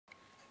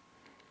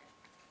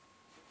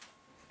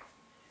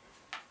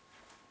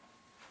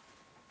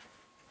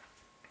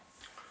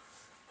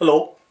Hello,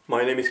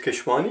 my name is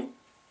Keshwani.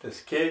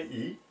 That's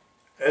K-E-S-H-W-A-N-I,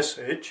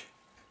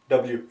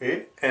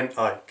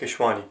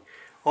 Keshwani.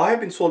 I have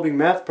been solving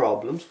math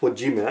problems for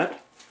GMAT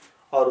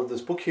out of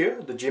this book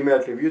here, the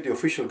GMAT Review, the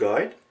official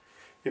guide.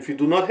 If you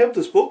do not have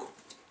this book,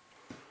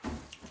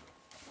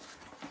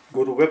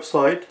 go to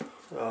website,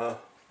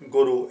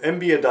 go to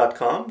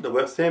mba.com,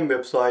 the same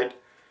website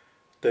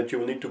that you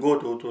will need to go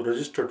to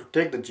register to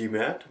take the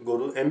GMAT. Go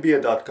to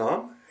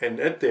mba.com, and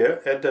at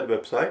that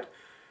website,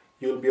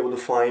 you'll be able to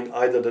find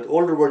either that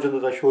older version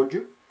that I showed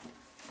you,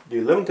 the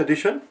 11th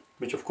edition,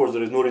 which of course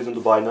there is no reason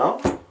to buy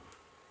now.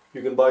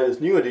 You can buy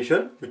this new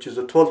edition, which is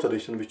the 12th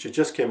edition, which it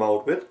just came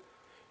out with.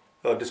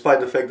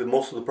 Despite the fact that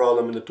most of the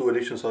problem in the two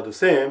editions are the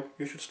same,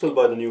 you should still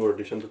buy the newer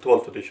edition, the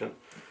 12th edition.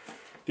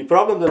 The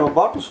problem that I'm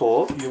about to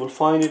solve, you will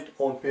find it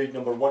on page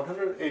number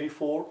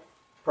 184,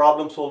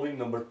 problem solving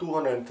number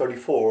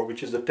 234,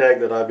 which is the tag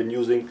that I've been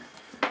using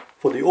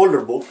for the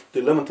older book, the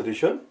 11th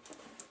edition.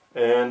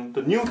 And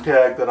the new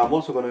tag that I'm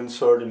also going to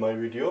insert in my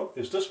video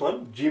is this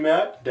one,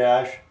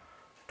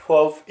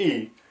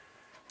 GMAT-12E,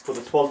 for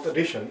the 12th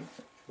edition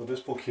for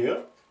this book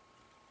here,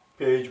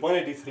 page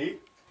 183,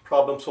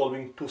 problem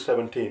solving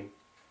 217.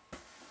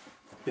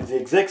 It's the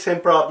exact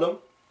same problem.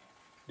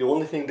 The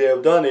only thing they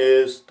have done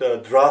is the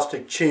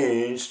drastic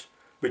change,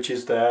 which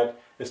is that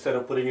instead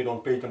of putting it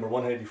on page number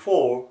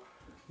 184,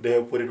 they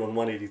have put it on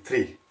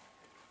 183.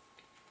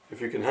 If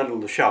you can handle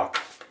the shock.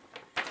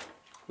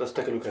 Let's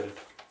take a look at it.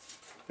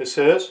 It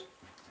says,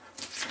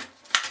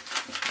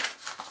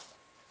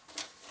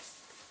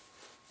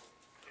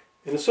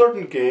 in a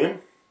certain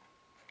game,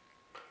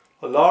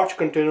 a large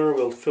container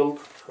is filled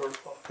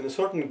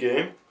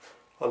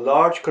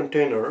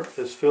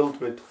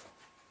with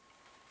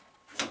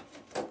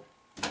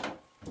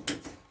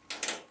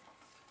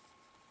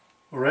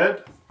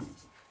red,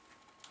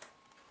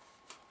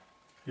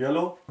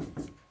 yellow,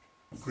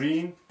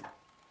 green,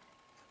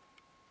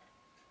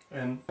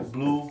 and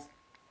blue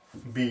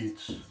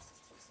beads.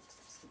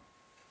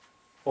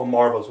 Or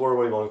marbles,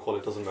 whatever you want to call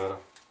it, doesn't matter.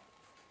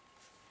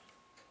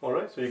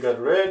 Alright, so you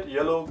got red,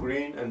 yellow,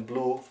 green, and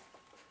blue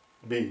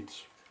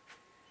beads.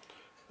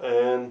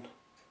 And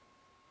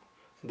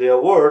they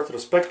are worth,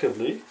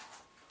 respectively,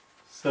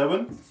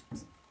 7,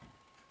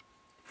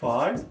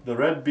 5. The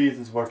red beads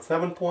is worth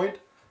 7 points.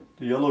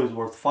 The yellow is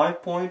worth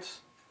 5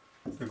 points.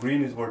 The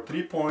green is worth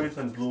 3 points.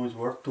 And blue is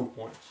worth 2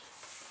 points.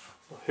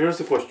 Here's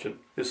the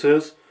question. It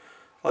says,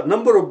 a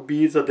number of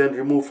beads are then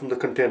removed from the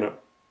container.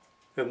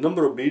 You have a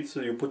number of beads, so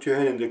you put your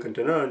hand in the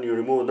container and you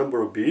remove a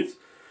number of beads.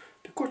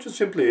 The question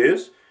simply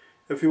is,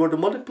 if you were to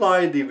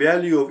multiply the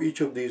value of each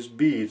of these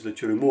beads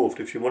that you removed,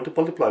 if you want to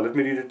multiply, let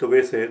me read it the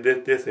way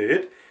they say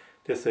it.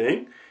 They're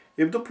saying,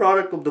 if the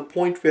product of the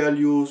point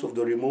values of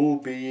the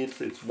removed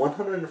beads is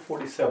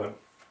 147,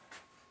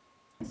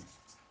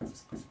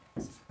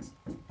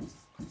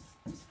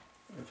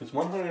 if it's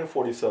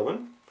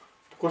 147,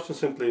 the question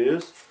simply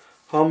is,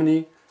 how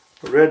many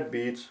red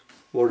beads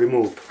were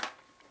removed?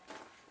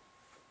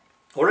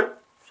 Alright,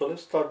 so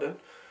let's start then.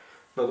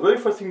 Now the very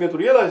first thing we have to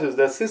realize is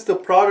that since the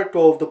product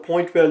of the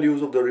point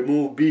values of the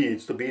removed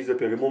beads, the beads that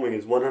we're removing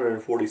is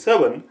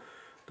 147,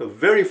 the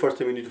very first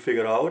thing we need to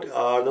figure out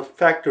are the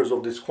factors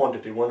of this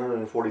quantity,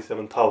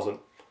 147,000.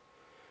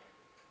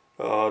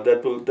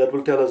 That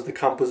will tell us the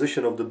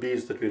composition of the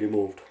beads that we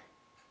removed.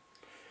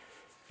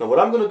 Now what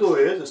I'm going to do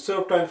is, instead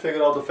of trying to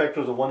figure out the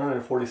factors of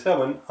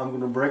 147, I'm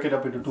going to break it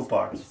up into two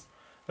parts.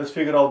 Let's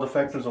figure out the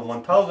factors of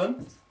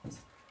 1000.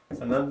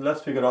 And then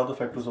let's figure out the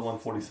factors of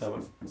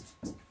 147.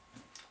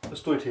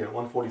 Let's do it here.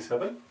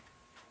 147.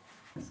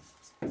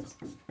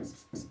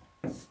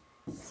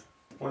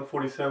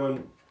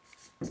 147.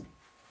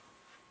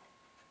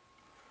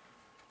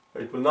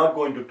 It will not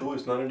go into 2.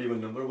 It's not an even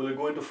number. Will it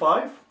go into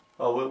 5?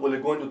 Will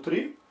it go into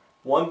 3?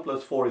 1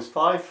 plus 4 is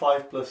 5.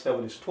 5 plus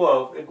 7 is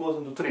 12. It goes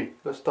into 3.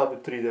 Let's start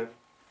with 3 then.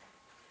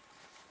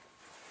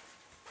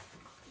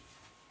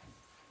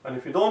 And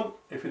if you don't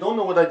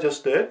know what I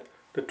just did,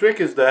 the trick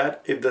is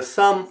that if the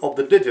sum of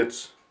the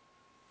digits,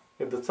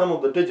 SUM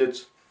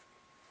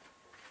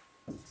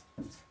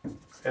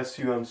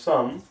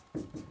sum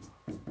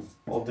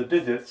of the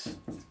digits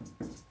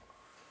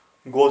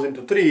goes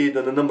into 3,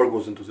 then the number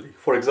goes into 3.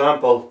 For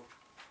example,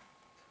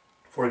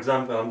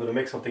 I'm going to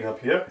make something up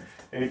here.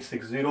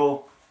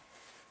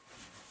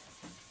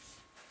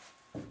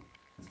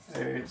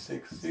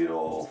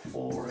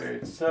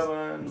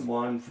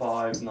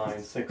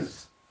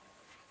 860-487-1596.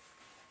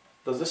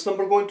 Does this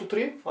number go into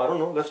 3? I don't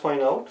know. Let's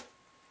find out.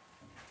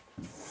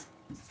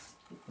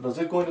 Does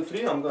it go into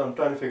 3? I'm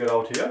trying to figure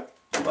out here.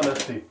 Well,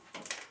 let's see.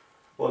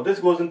 Well, this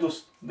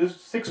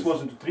 6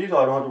 goes into 3, so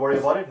I don't have to worry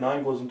about it.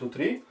 9 goes into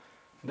 3.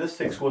 This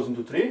 6 goes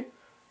into 3.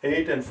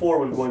 8 and 4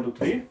 will go into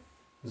 3.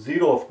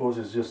 0, of course,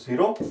 is just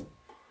 0.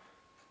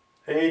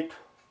 8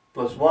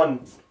 plus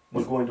 1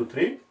 will go into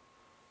 3.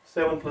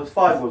 7 plus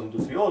 5 goes into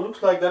 3. Oh,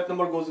 looks like that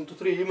number goes into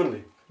 3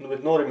 evenly,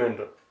 with no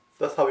remainder.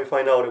 That's how we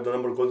find out if the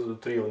number goes into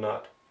 3 or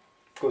not.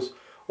 Because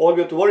all we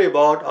have to worry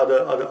about are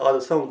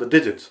the sum of the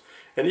digits.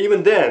 And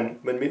even then,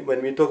 when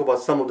we talk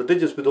about sum of the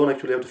digits, we don't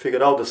actually have to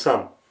figure out the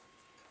sum.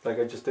 like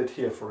I just did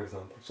here, for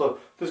example. So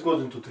this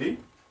goes into 3.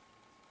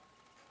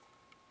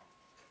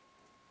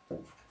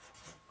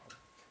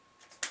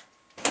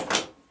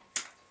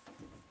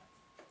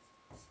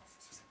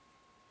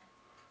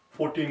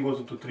 $14 goes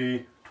into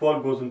 3,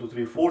 12 goes into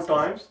 3 4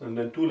 times, and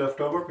then 2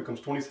 left over becomes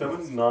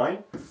 27,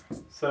 9,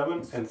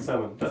 7, and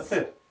 7. That's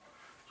it.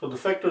 So the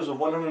factors of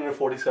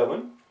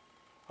 147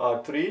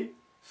 are 3,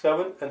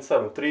 7, and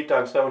 7. 3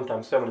 times 7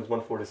 times 7 is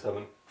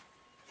 147.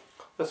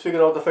 Let's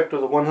figure out the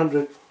factors of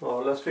 100,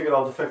 let's figure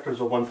out the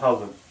factors of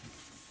 1000.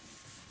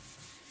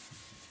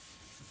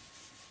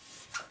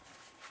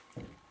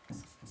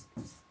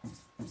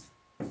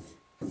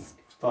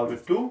 Start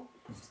with 2,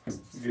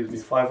 gives me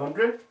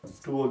 500,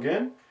 2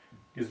 again,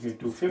 gives me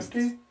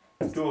 250,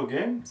 2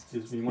 again,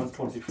 gives me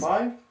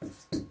 125,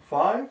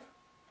 5,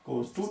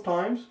 goes 2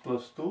 times,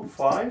 plus 2,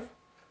 5,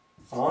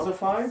 another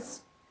 5,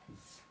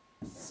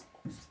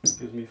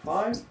 gives me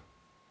 5,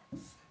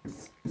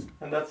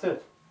 and that's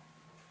it.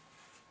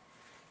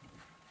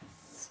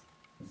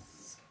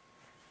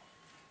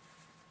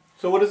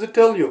 So what does it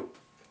tell you?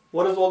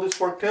 What does all this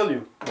work tell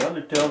you? Well,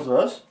 it tells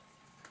us,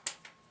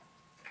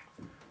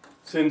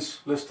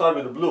 let's start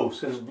with the blue.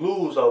 Since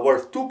blues are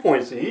worth 2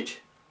 points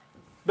each,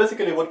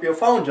 basically what we have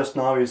found just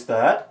now is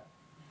that,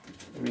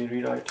 let me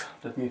rewrite,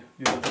 let me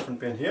use a different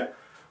pen here.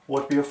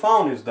 What we have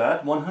found is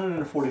that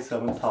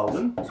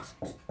 147,000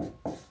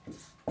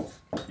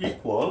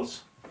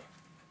 equals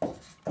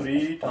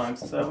 3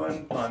 times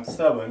 7 times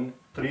 7,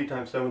 3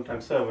 times 7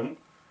 times 7,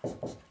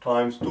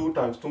 times 2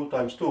 times 2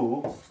 times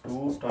 2,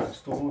 2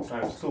 times 2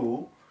 times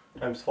 2,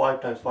 times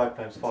 5 times 5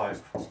 times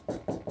 5.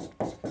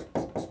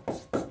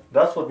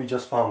 That's what we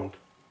just found.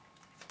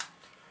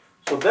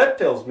 So that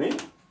tells me,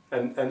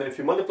 and if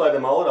you multiply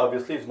them out,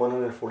 obviously it's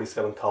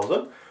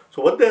 147,000.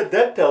 So what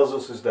that tells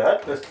us is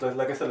that,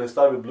 like I said, let's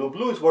start with blue.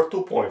 Blue is worth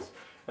 2 points.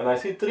 And I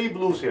see 3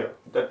 blues here.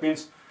 That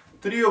means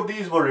 3 of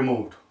these were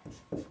removed.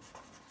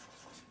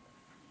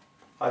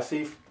 I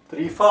see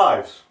 3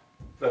 5s.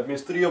 That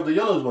means 3 of the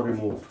yellows were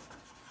removed.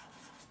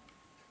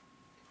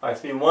 I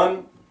see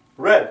 1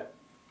 red.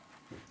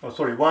 Oh,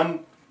 sorry,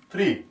 1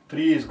 3.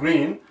 3 is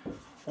green.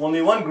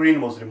 Only 1 green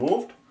was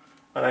removed.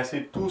 And I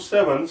see 2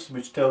 7s,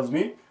 which tells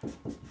me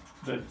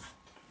that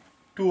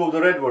 2 of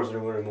the red ones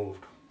were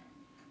removed.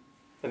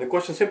 And the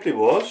question simply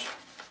was,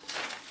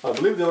 I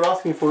believe they were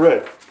asking for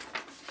red.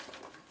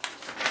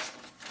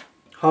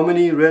 How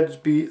many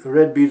red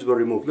beads were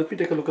removed? Let me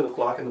take a look at the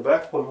clock in the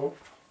back. Hold on.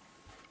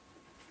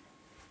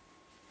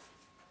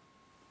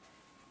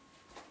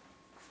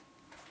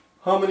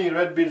 How many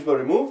red beads were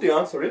removed? The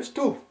answer is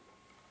 2.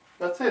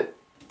 That's it.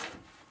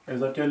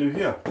 As I tell you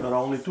here, there are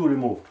only 2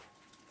 removed.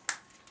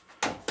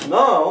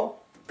 Now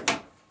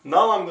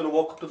I'm going to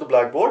walk up to the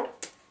blackboard.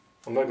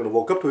 I'm not going to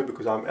walk up to it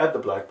because I'm at the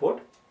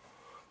blackboard.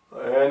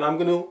 And I'm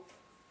going to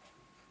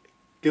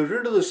get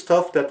rid of the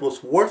stuff that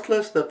was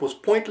worthless, that was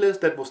pointless,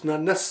 that was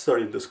not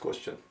necessary in this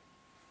question.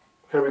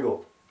 Here we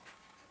go.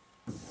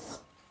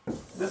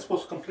 This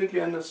was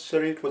completely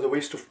unnecessary. It was a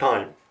waste of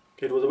time.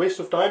 It was a waste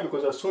of time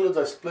because as soon as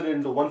I split it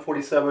into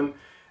 147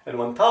 and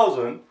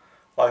 1000,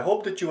 I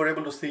hope that you were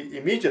able to see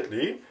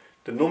immediately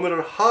that no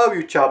matter how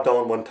you chop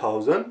down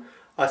 1000,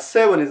 a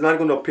 7 is not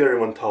going to appear in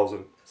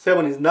 1000.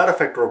 7 is not a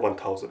factor of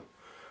 1000.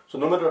 So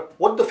no matter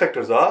what the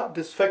factors are,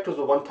 this factors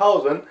of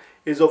 1000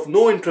 is of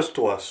no interest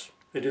to us.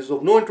 It is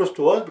of no interest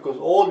to us because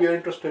all we are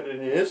interested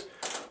in is,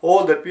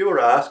 all that we were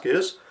asked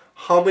is,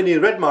 how many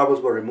red marbles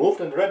were removed,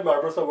 and the red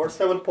marbles are worth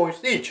 7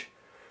 points each.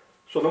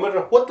 So no matter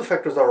what the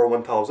factors are of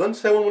 1000,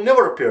 7 will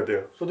never appear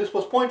there. So this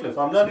was pointless.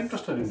 I'm not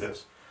interested in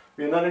this.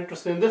 We are not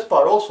interested in this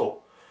part also.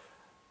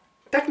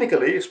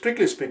 Technically,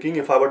 strictly speaking,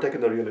 if I were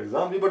taking the real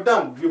exam, we were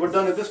done. We were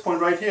done at this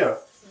point right here.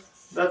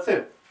 That's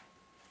it.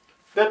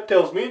 That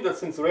tells me that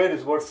since red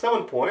is worth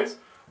 7 points,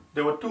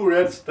 there were 2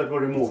 reds that were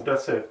removed.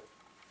 That's it.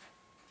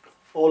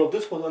 All of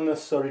this was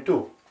unnecessary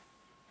too.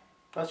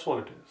 That's all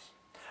it is.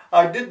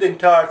 I did the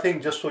entire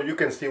thing just so you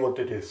can see what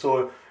it is.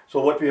 So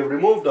what we have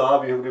removed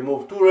are, we have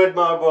removed 2 red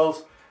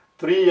marbles,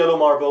 3 yellow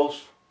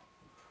marbles,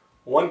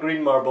 1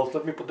 green marbles.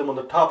 Let me put them on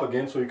the top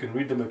again so you can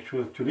read them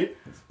actually.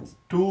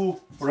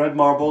 2 red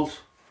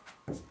marbles,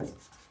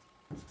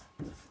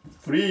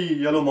 3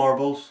 yellow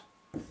marbles,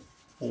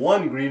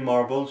 1 green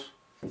marbles,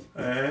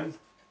 and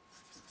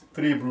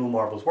 3 blue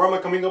marbles. Where am I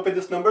coming up with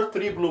this number?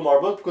 3 blue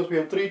marbles because we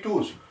have 3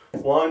 2s.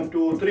 1,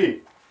 2,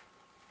 3.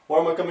 Where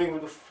am I coming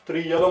with the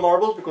 3 yellow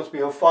marbles? Because we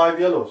have 5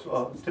 yellows.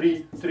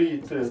 3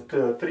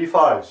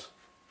 5s.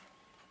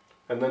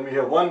 And then we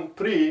have 1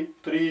 3.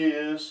 3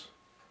 is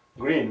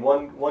green.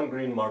 One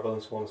green marble,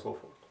 and so on and so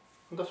forth.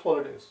 And that's all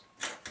it is.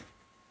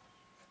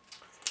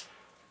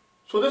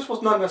 So this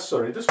was not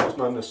necessary. This was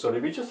not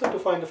necessary. We just had to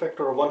find the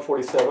factor of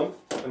 147.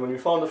 And when we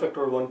found the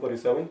factor of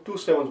 147, 2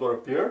 7s were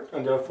appeared,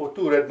 and therefore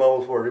 2 red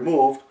marbles were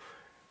removed.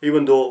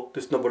 Even though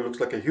this number looks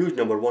like a huge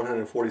number,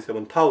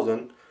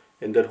 147,000,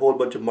 and that whole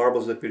bunch of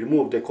marbles that we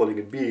removed, they're calling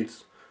it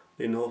beads.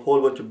 In a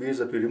whole bunch of beads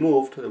that we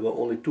removed, there were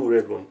only 2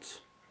 red ones.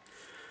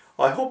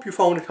 I hope you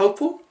found it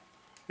helpful.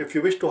 If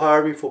you wish to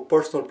hire me for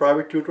personal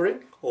private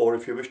tutoring, or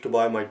if you wish to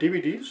buy my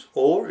DVDs,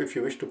 or if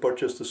you wish to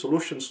purchase the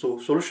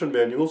solution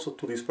manuals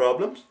to these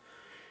problems,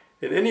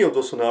 in any of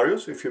those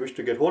scenarios, if you wish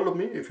to get hold of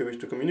me, if you wish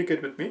to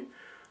communicate with me,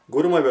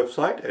 go to my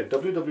website at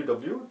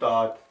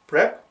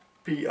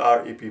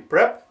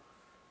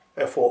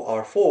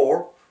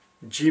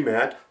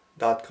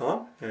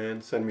www.for4gmat.com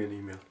and send me an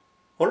email.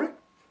 Alright?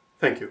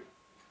 Thank you.